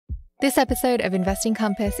This episode of Investing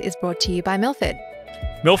Compass is brought to you by Milford.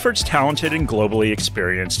 Milford's talented and globally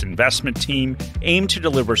experienced investment team aim to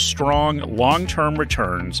deliver strong, long-term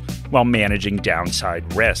returns while managing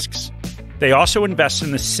downside risks. They also invest in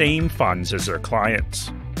the same funds as their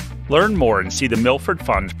clients. Learn more and see the Milford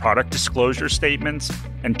Fund's product disclosure statements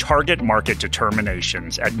and target market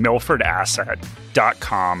determinations at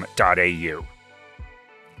milfordasset.com.au.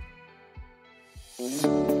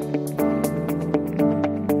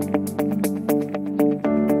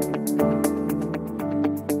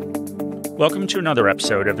 Welcome to another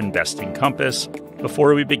episode of Investing Compass.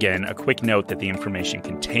 Before we begin, a quick note that the information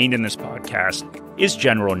contained in this podcast is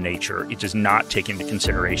general in nature. It does not take into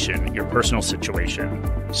consideration your personal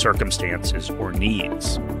situation, circumstances, or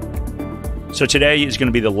needs. So today is going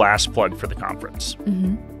to be the last plug for the conference.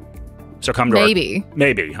 Mm-hmm. So come to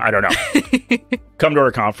maybe, I don't know. Come to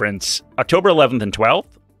our conference October 11th and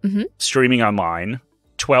 12th, streaming online.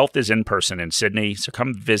 12th is in person in Sydney. So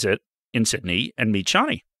come visit in Sydney and meet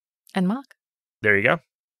Shani. And Mark. There you go.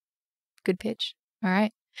 Good pitch. All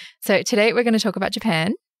right. So today we're going to talk about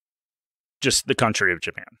Japan. Just the country of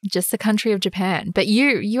Japan. Just the country of Japan. But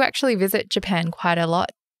you actually visit Japan quite a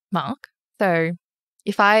lot, Mark. So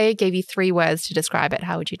if I gave you 3 words to describe it,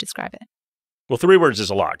 how would you describe it? Well, 3 words is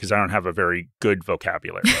a lot because I don't have a very good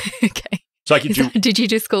vocabulary. Okay. So I could Did you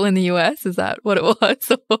do school in the US? Is that what it was?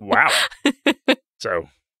 Wow. So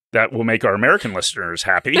that will make our American listeners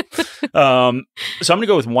happy. So I'm going to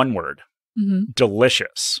go with 1 word. Mm-hmm.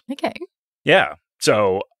 Delicious. Okay. Yeah.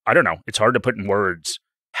 So I don't know. It's hard to put in words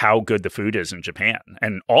how good the food is in Japan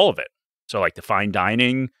and all of it. So like the fine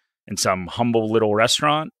dining and some humble little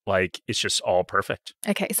restaurant, like it's just all perfect.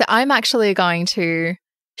 Okay. So I'm actually going to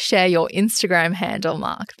share your Instagram handle,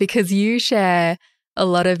 Mark, because you share a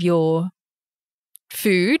lot of your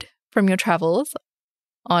food from your travels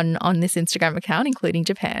on this Instagram account, including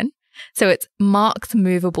Japan. So it's Mark's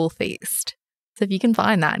Movable Feast. So if you can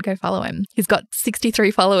find that, go follow him. He's got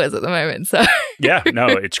 63 followers at the moment. So yeah, no,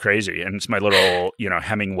 it's crazy. And it's my little,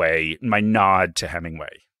 Hemingway, my nod to Hemingway.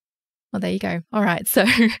 Well, there you go. All right. So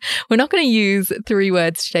we're not going to use 3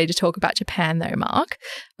 words today to talk about Japan though, Mark.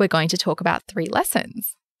 We're going to talk about 3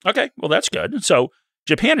 lessons. Okay. Well, that's good. So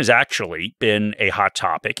Japan has actually been a hot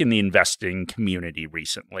topic in the investing community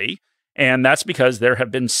recently. And that's because there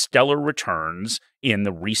have been stellar returns in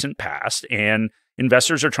the recent past, and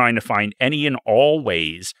investors are trying to find any and all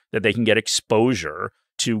ways that they can get exposure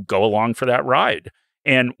to go along for that ride.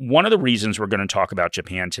 And one of the reasons we're going to talk about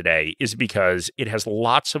Japan today is because it has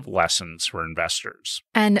lots of lessons for investors.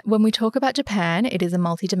 And when we talk about Japan, it is a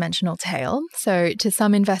multidimensional tale. So to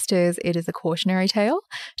some investors, it is a cautionary tale.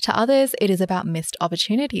 To others, it is about missed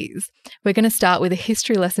opportunities. We're going to start with a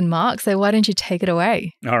history lesson, Mark. So why don't you take it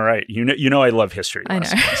away? All right. You know I love history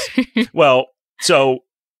lessons. I know. Well, so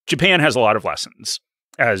Japan has a lot of lessons,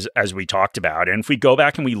 as we talked about. And if we go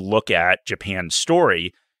back and we look at Japan's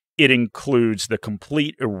story, it includes the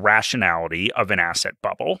complete irrationality of an asset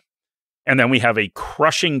bubble. And then we have a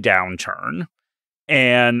crushing downturn.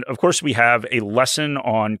 And of course, we have a lesson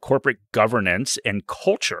on corporate governance and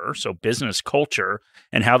culture, so business culture,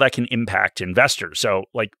 and how that can impact investors. So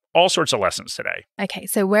like all sorts of lessons today. Okay,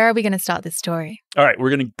 so where are we going to start this story? All right,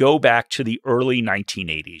 we're going to go back to the early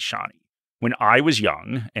 1980s, Shani, when I was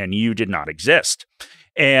young and you did not exist.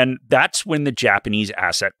 And that's when the Japanese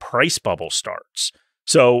asset price bubble starts.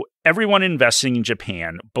 So everyone investing in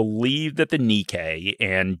Japan believed that the Nikkei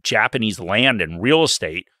and Japanese land and real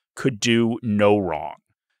estate could do no wrong.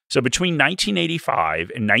 So between 1985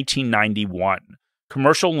 and 1991,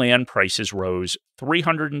 commercial land prices rose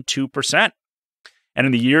 302%. And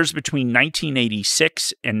in the years between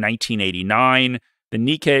 1986 and 1989, the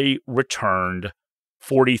Nikkei returned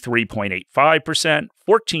 43.85%,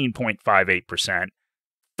 14.58%,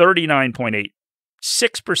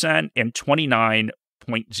 39.86%, and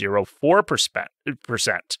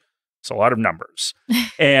 29.04%. It's a lot of numbers.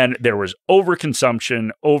 And there was overconsumption,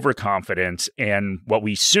 overconfidence, and what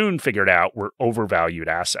we soon figured out were overvalued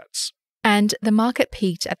assets. And the market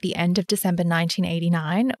peaked at the end of December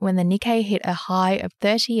 1989 when the Nikkei hit a high of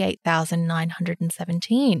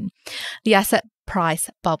 38,917. The asset price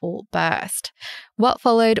bubble burst. What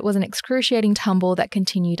followed was an excruciating tumble that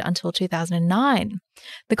continued until 2009.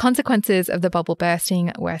 The consequences of the bubble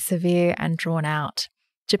bursting were severe and drawn out.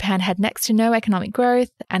 Japan had next to no economic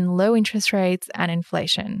growth and low interest rates and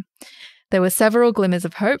inflation. There were several glimmers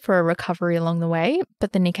of hope for a recovery along the way,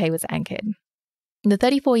 but the Nikkei was anchored. In the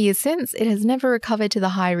 34 years since, it has never recovered to the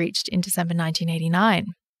high reached in December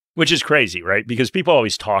 1989. Which is crazy, right? Because people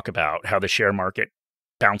always talk about how the share market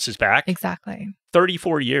bounces back. Exactly.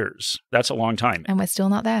 34 years. That's a long time. And we're still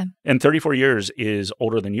not there. And 34 years is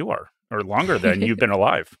older than you are, or longer than you've been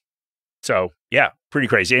alive. So, yeah, pretty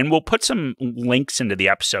crazy. And we'll put some links into the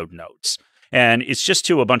episode notes. And it's just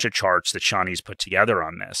to a bunch of charts that Shani's put together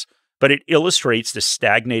on this. But it illustrates the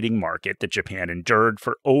stagnating market that Japan endured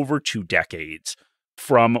for over 2 decades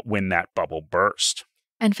from when that bubble burst.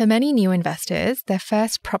 And for many new investors, their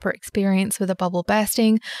first proper experience with a bubble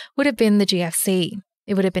bursting would have been the GFC.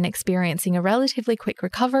 It would have been experiencing a relatively quick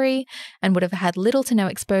recovery and would have had little to no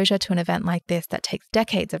exposure to an event like this that takes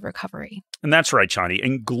decades of recovery. And that's right, Shani.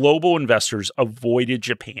 And global investors avoided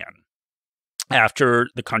Japan after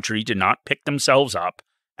the country did not pick themselves up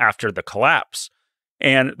after the collapse.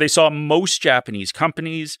 And they saw most Japanese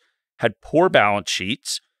companies had poor balance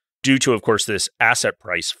sheets due to, of course, this asset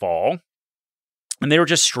price fall. And they were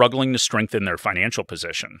just struggling to strengthen their financial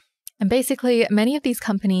position. And basically, many of these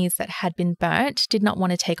companies that had been burnt did not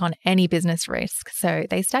want to take on any business risk, so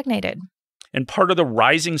they stagnated. And part of the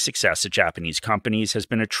rising success of Japanese companies has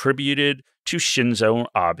been attributed to Shinzo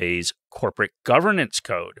Abe's corporate governance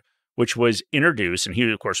code, which was introduced, and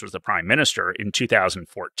he, of course, was the prime minister, in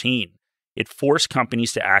 2014. It forced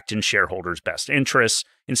companies to act in shareholders' best interests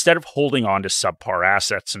instead of holding on to subpar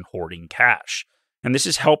assets and hoarding cash. And this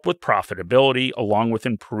has helped with profitability along with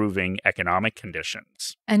improving economic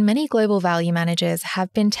conditions. And many global value managers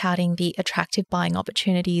have been touting the attractive buying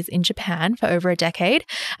opportunities in Japan for over a decade,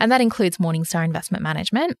 and that includes Morningstar Investment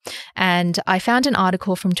Management. And I found an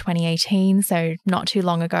article from 2018, so not too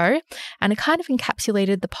long ago, and it kind of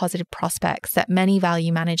encapsulated the positive prospects that many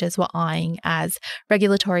value managers were eyeing as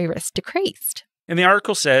regulatory risk decreased. And the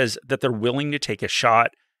article says that they're willing to take a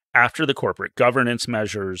shot after the corporate governance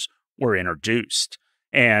measures were introduced.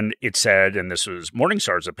 And it said, and this was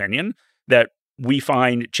Morningstar's opinion, that we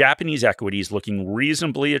find Japanese equities looking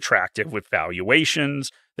reasonably attractive with valuations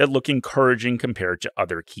that look encouraging compared to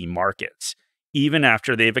other key markets, even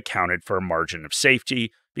after they've accounted for a margin of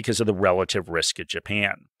safety because of the relative risk of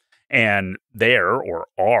Japan. And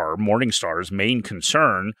our Morningstar's main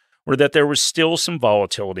concern were that there was still some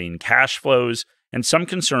volatility in cash flows and some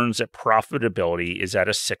concerns that profitability is at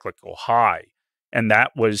a cyclical high. And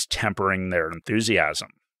that was tempering their enthusiasm.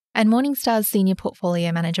 And Morningstar's senior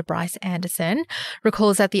portfolio manager Bryce Anderson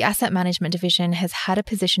recalls that the asset management division has had a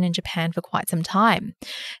position in Japan for quite some time.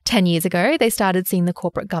 10 years ago, they started seeing the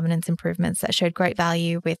corporate governance improvements that showed great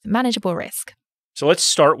value with manageable risk. So let's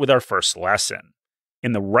start with our first lesson.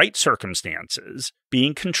 In the right circumstances,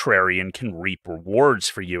 being contrarian can reap rewards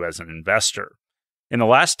for you as an investor. In the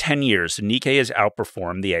last 10 years, the Nikkei has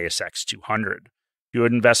outperformed the ASX 200. You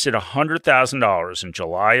had invested $100,000 in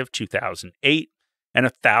July of 2008 and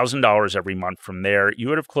 $1,000 every month from there. You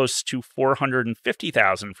would have close to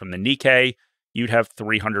 $450,000 from the Nikkei. You'd have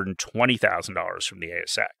 $320,000 from the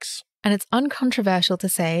ASX. And it's uncontroversial to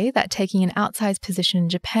say that taking an outsized position in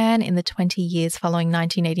Japan in the 20 years following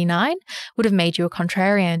 1989 would have made you a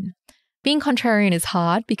contrarian. Being contrarian is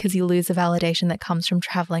hard because you lose the validation that comes from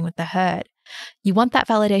traveling with the herd. You want that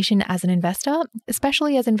validation as an investor,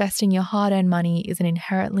 especially as investing your hard-earned money is an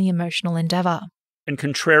inherently emotional endeavor. And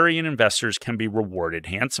contrarian investors can be rewarded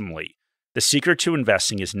handsomely. The secret to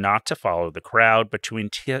investing is not to follow the crowd, but to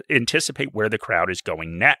anticipate where the crowd is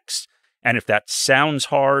going next. And if that sounds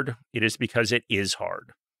hard, it is because it is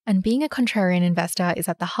hard. And being a contrarian investor is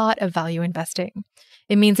at the heart of value investing.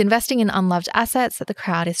 It means investing in unloved assets that the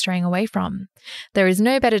crowd is straying away from. There is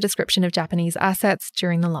no better description of Japanese assets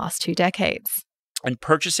during the last 2 decades. And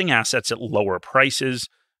purchasing assets at lower prices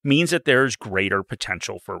means that there's greater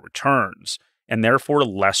potential for returns, and therefore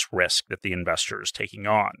less risk that the investor is taking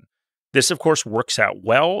on. This, of course, works out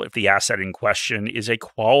well if the asset in question is a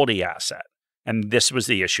quality asset. And this was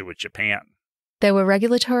the issue with Japan. There were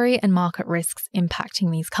regulatory and market risks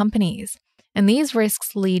impacting these companies. And these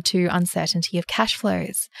risks lead to uncertainty of cash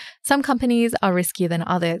flows. Some companies are riskier than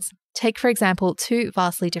others. Take, for example, 2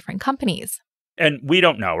 vastly different companies. And we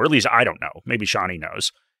don't know, or at least I don't know, maybe Shani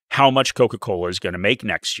knows, how much Coca-Cola is going to make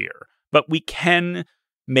next year. But we can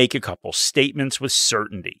make a couple statements with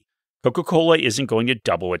certainty. Coca-Cola isn't going to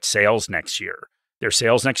double its sales next year. Their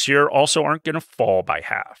sales next year also aren't going to fall by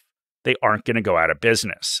half. They aren't going to go out of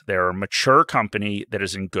business. They're a mature company that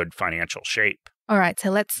is in good financial shape. All right, so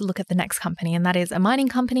let's look at the next company, and that is a mining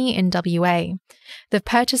company in WA. They've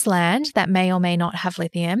purchased land that may or may not have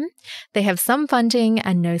lithium. They have some funding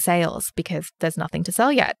and no sales because there's nothing to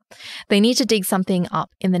sell yet. They need to dig something up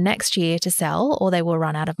in the next year to sell, or they will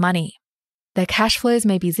run out of money. Their cash flows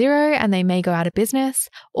may be zero and they may go out of business,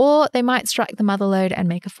 or they might strike the mother lode and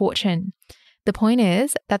make a fortune. The point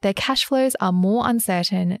is that their cash flows are more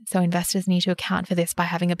uncertain, so investors need to account for this by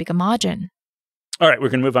having a bigger margin. All right, we're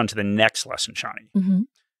going to move on to the next lesson, Shani. Mm-hmm.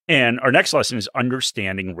 And our next lesson is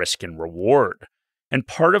understanding risk and reward. And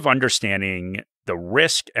part of understanding the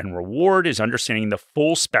risk and reward is understanding the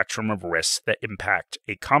full spectrum of risks that impact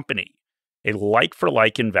a company. A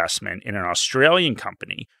like-for-like investment in an Australian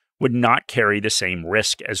company would not carry the same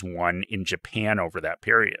risk as one in Japan over that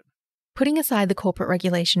period. Putting aside the corporate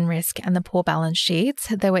regulation risk and the poor balance sheets,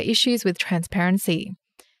 there were issues with transparency.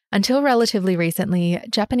 Until relatively recently,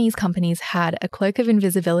 Japanese companies had a cloak of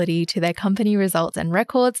invisibility to their company results and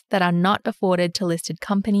records that are not afforded to listed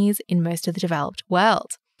companies in most of the developed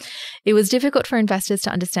world. It was difficult for investors to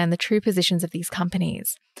understand the true positions of these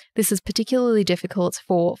companies. This was particularly difficult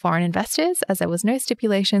for foreign investors as there was no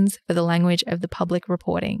stipulations for the language of the public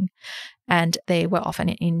reporting, and they were often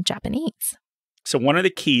in Japanese. So one of the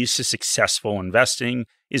keys to successful investing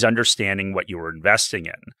is understanding what you are investing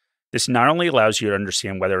in. This not only allows you to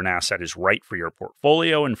understand whether an asset is right for your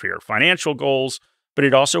portfolio and for your financial goals, but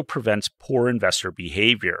it also prevents poor investor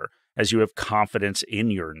behavior as you have confidence in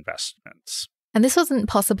your investments. And this wasn't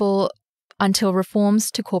possible until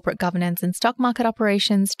reforms to corporate governance and stock market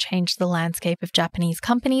operations changed the landscape of Japanese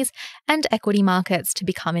companies and equity markets to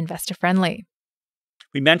become investor-friendly.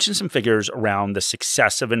 We mentioned some figures around the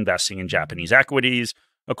success of investing in Japanese equities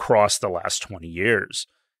across the last 20 years.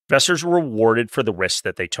 Investors were rewarded for the risks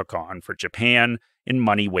that they took on for Japan in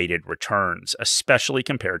money-weighted returns, especially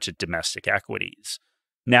compared to domestic equities.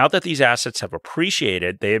 Now that these assets have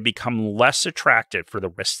appreciated, they have become less attractive for the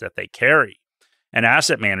risks that they carry. And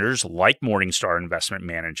asset managers like Morningstar Investment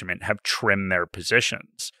Management have trimmed their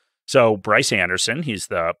positions. So Bryce Anderson, he's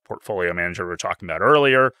the portfolio manager we were talking about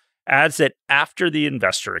earlier, adds that after the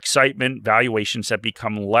investor excitement, valuations have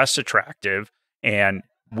become less attractive and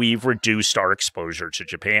we've reduced our exposure to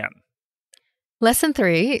Japan. Lesson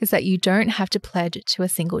 3 is that you don't have to pledge to a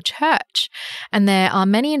single church. And there are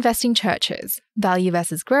many investing churches: value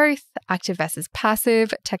versus growth, active versus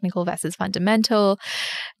passive, technical versus fundamental,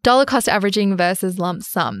 dollar cost averaging versus lump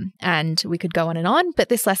sum. And we could go on, but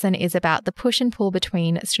this lesson is about the push and pull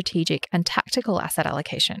between strategic and tactical asset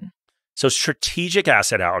allocation. So strategic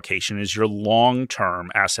asset allocation is your long-term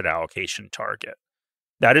asset allocation target.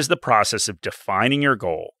 That is the process of defining your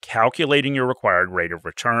goal, calculating your required rate of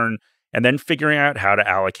return, and then figuring out how to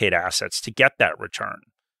allocate assets to get that return.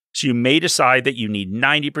 So you may decide that you need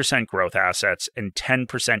 90% growth assets and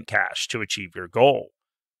 10% cash to achieve your goal.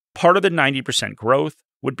 Part of the 90% growth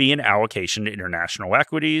would be an allocation to international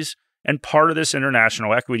equities, and part of this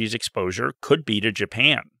international equities exposure could be to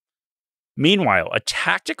Japan. Meanwhile, a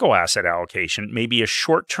tactical asset allocation may be a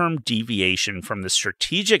short-term deviation from the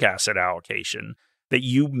strategic asset allocation that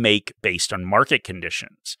you make based on market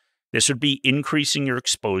conditions. This would be increasing your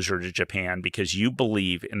exposure to Japan because you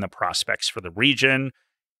believe in the prospects for the region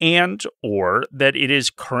and or that it is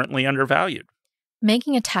currently undervalued.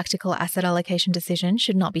 Making a tactical asset allocation decision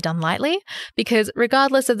should not be done lightly because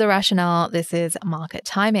regardless of the rationale, this is market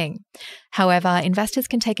timing. However, investors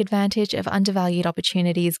can take advantage of undervalued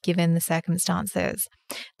opportunities given the circumstances.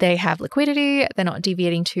 They have liquidity, they're not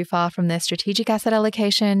deviating too far from their strategic asset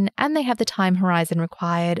allocation, and they have the time horizon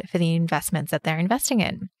required for the investments that they're investing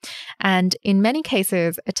in. And in many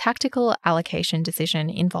cases, a tactical allocation decision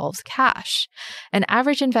involves cash. An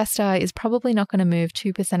average investor is probably not going to move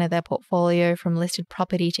 2% of their portfolio from listed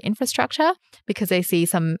property to infrastructure because they see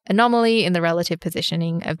some anomaly in the relative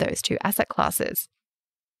positioning of those two asset classes.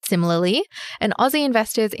 Similarly, an Aussie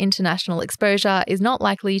investor's international exposure is not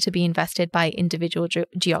likely to be invested by individual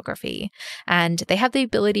geography, and they have the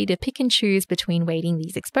ability to pick and choose between weighting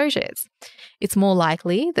these exposures. It's more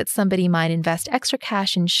likely that somebody might invest extra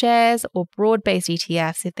cash in shares or broad-based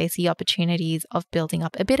ETFs if they see opportunities of building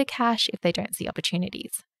up a bit of cash if they don't see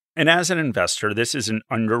opportunities. And as an investor, this is an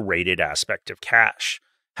underrated aspect of cash.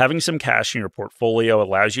 Having some cash in your portfolio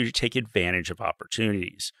allows you to take advantage of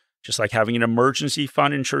opportunities. Just like having an emergency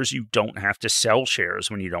fund ensures you don't have to sell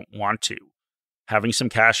shares when you don't want to. Having some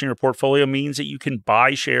cash in your portfolio means that you can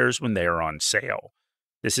buy shares when they are on sale.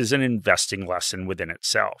 This is an investing lesson within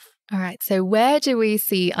itself. All right, so where do we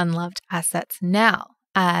see unloved assets now?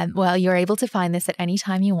 Well, you're able to find this at any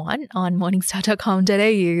time you want on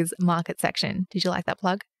morningstar.com.au's market section. Did you like that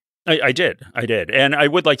plug? I did. And I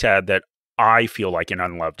would like to add that I feel like an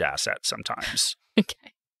unloved asset sometimes.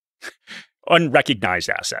 Okay. Unrecognized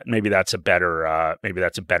asset. Maybe that's a better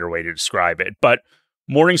way to describe it. But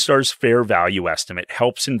Morningstar's fair value estimate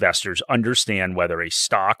helps investors understand whether a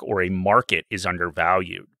stock or a market is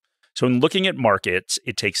undervalued. So in looking at markets,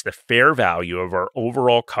 it takes the fair value of our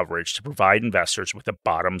overall coverage to provide investors with a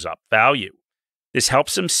bottoms-up value. This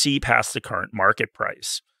helps them see past the current market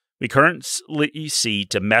price. We currently see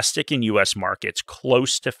domestic and U.S. markets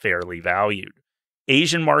close to fairly valued.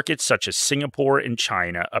 Asian markets such as Singapore and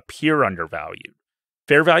China appear undervalued.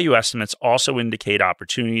 Fair value estimates also indicate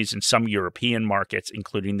opportunities in some European markets,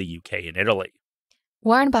 including the UK and Italy.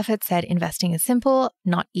 Warren Buffett said investing is simple,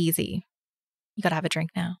 not easy. You got to have a drink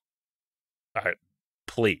now.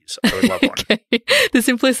 Please, I would love one. Okay. The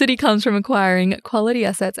simplicity comes from acquiring quality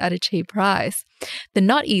assets at a cheap price. The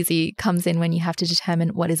not easy comes in when you have to determine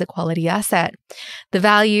what is a quality asset, the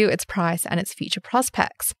value, its price, and its future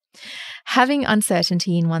prospects. Having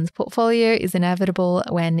uncertainty in one's portfolio is inevitable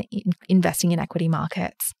when investing in equity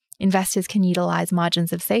markets. Investors can utilize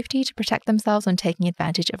margins of safety to protect themselves when taking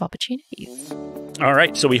advantage of opportunities. All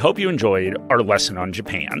right, so we hope you enjoyed our lesson on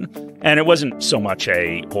Japan. And it wasn't so much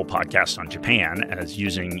a whole podcast on Japan as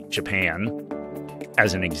using Japan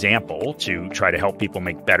as an example to try to help people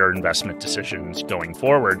make better investment decisions going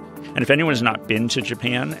forward. And if anyone has not been to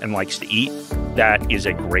Japan and likes to eat, that is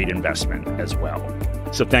a great investment as well.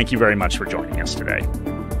 So thank you very much for joining us today.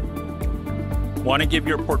 Want to give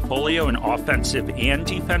your portfolio an offensive and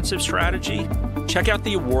defensive strategy? Check out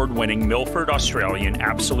the award-winning Milford Australian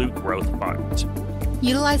Absolute Growth Fund.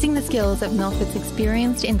 Utilizing the skills of Milford's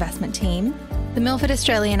experienced investment team, the Milford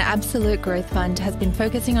Australian Absolute Growth Fund has been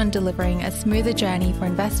focusing on delivering a smoother journey for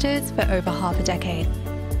investors for over half a decade.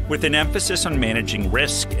 With an emphasis on managing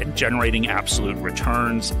risk and generating absolute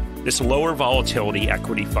returns, this lower volatility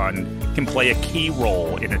equity fund can play a key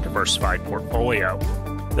role in a diversified portfolio.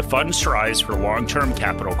 The fund strives for long-term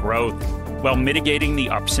capital growth while mitigating the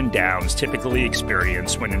ups and downs typically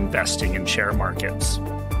experienced when investing in share markets.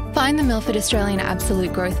 Find the Milford Australian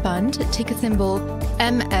Absolute Growth Fund, ticker symbol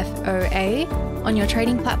MFOA, on your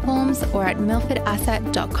trading platforms or at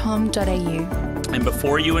milfordasset.com.au. And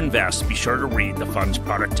before you invest, be sure to read the fund's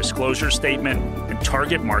product disclosure statement and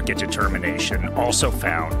target market determination, also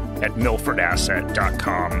found at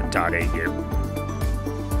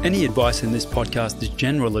milfordasset.com.au. Any advice in this podcast is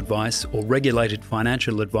general advice or regulated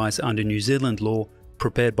financial advice under New Zealand law,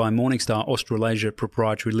 prepared by Morningstar Australasia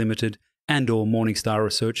Proprietary Limited and or Morningstar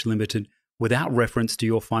Research Limited, without reference to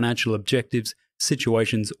your financial objectives,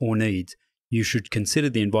 situations or needs. You should consider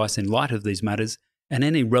the advice in light of these matters and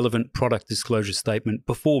any relevant product disclosure statement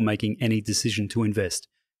before making any decision to invest.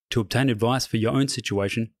 To obtain advice for your own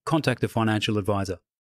situation, contact a financial advisor.